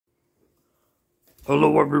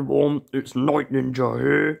Hello everyone, it's Night Ninja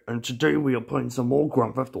here, and today we are playing some more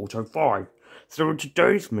Grand Theft Auto 5. So in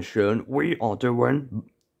today's mission,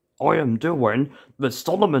 I am doing the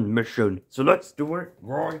Solomon mission. So let's do it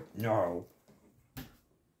right now.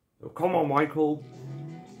 So come on Michael,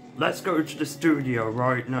 let's go to the studio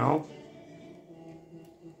right now.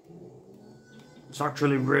 It's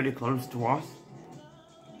actually really close to us.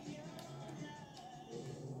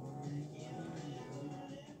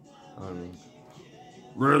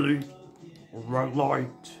 Really? Red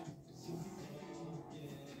light.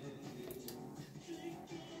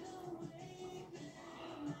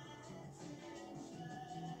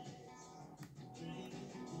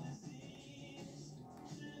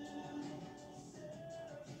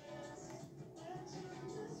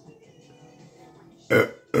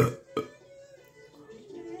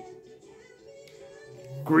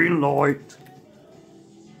 Green light.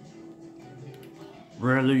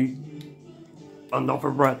 Really? Another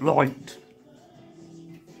red light.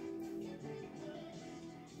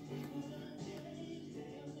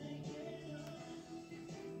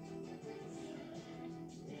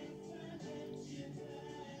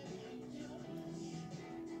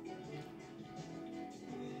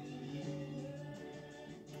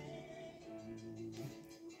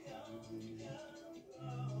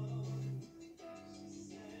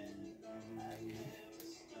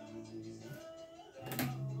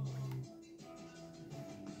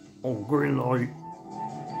 Oh, green light.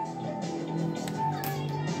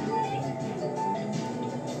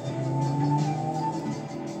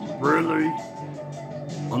 Really?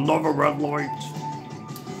 Another red light?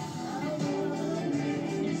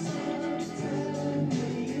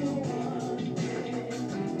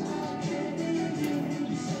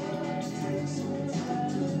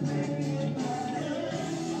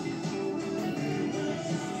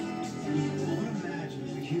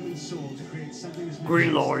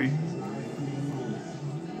 Green light.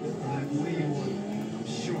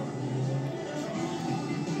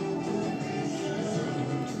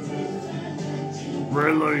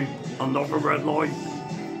 Really? Another red light?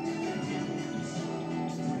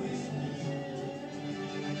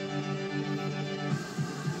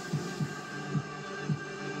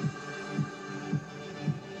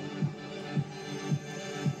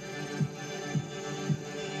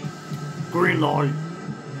 Green light.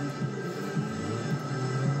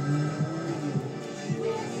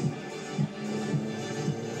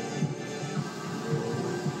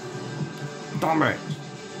 Damn it!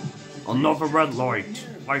 Another red light.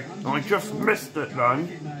 I just missed it then.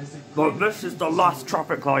 But this is the last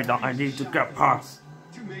traffic light that I need to get past.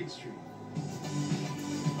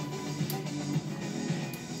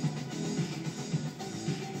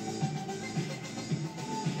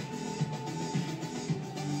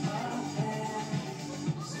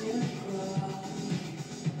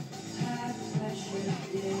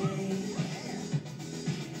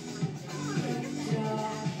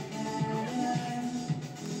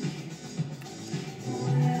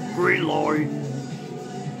 Green light.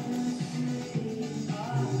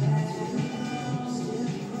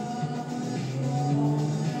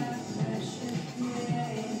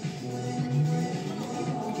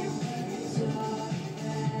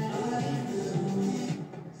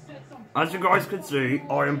 As you guys can see,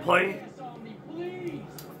 I am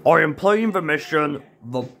playing the mission,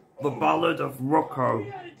 the Ballad of Rocco. We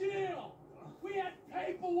had a deal. We had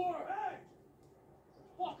paperwork. Hey,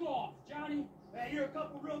 fuck off, Johnny. Hey, you're a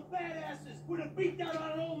couple real badasses. Put a beat down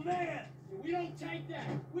on an old man. We don't take that.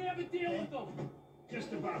 We have a deal with them.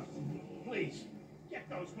 Just about. Please, get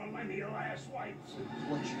those millennial ass wipes.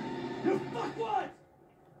 You fuck what?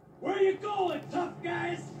 Where are you going, tough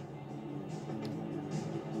guys?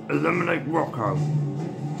 Eliminate Rocco.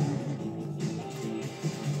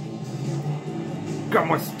 Got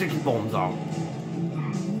my sticky bombs out.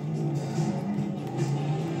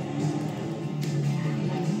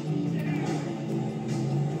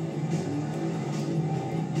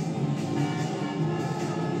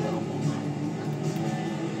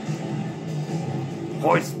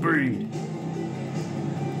 High speed.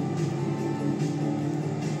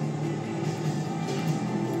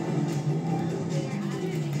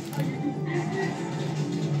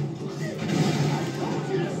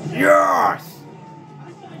 Yes!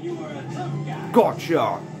 I thought you were a tough guy.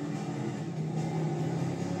 Gotcha!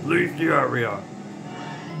 Leave the area.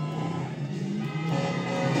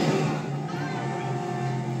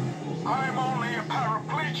 I'm only a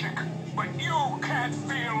paraplegic, but you can't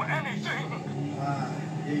feel anything.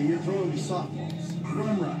 Yeah, you're throwing me softballs.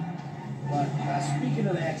 Run, run. But speaking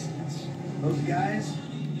of accidents, those guys,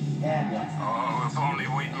 bad one. Oh, if only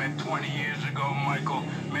we'd met 20 years ago, Michael,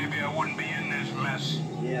 maybe I wouldn't be in this mess.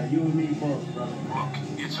 Yeah, you and me both, brother. Look,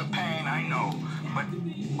 it's a pain, I know, but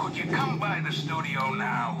could you come by the studio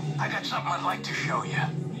now? I got something I'd like to show you.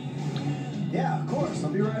 Yeah, of course. I'll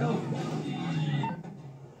be right over.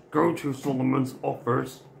 Go to Solomon's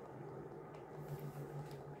office.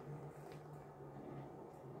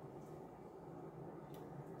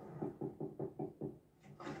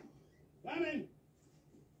 Come in.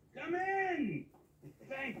 Come in.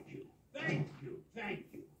 Thank you. Thank you. Thank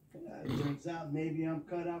you. It turns out maybe I'm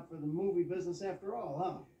cut out for the movie business after all,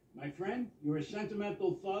 huh? My friend, you're a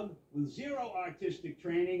sentimental thug with zero artistic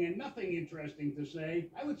training and nothing interesting to say.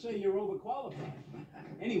 I would say you're overqualified.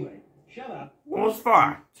 Anyway, shut up. What's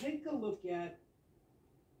that? Take a look at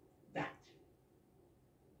that.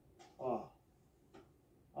 Oh.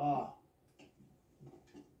 Oh.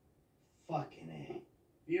 Fucking A.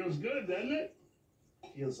 Feels good, doesn't it?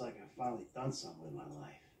 Feels like I've finally done something with my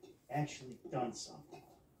life. Actually done something.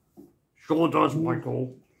 Sure does,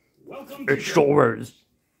 Michael. Welcome to It sure is.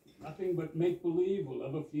 Nothing but make-believe will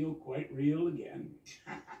ever feel quite real again.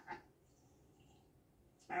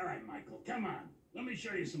 All right, Michael, come on. Let me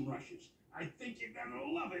show you some rushes. I think you're gonna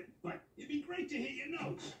love it, but it'd be great to hear your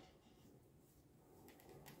notes.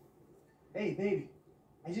 Hey, baby.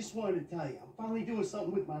 I just wanted to tell you, I'm finally doing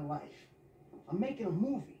something with my life. I'm making a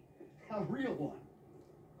movie. A real one.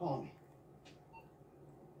 Call me.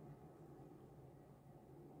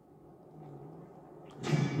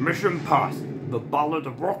 Mission passed. The Ballad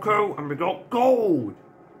of Rocco, and we got gold.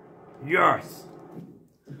 Yes.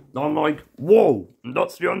 I'm like, whoa. And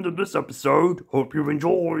that's the end of this episode. Hope you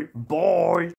enjoy. Bye.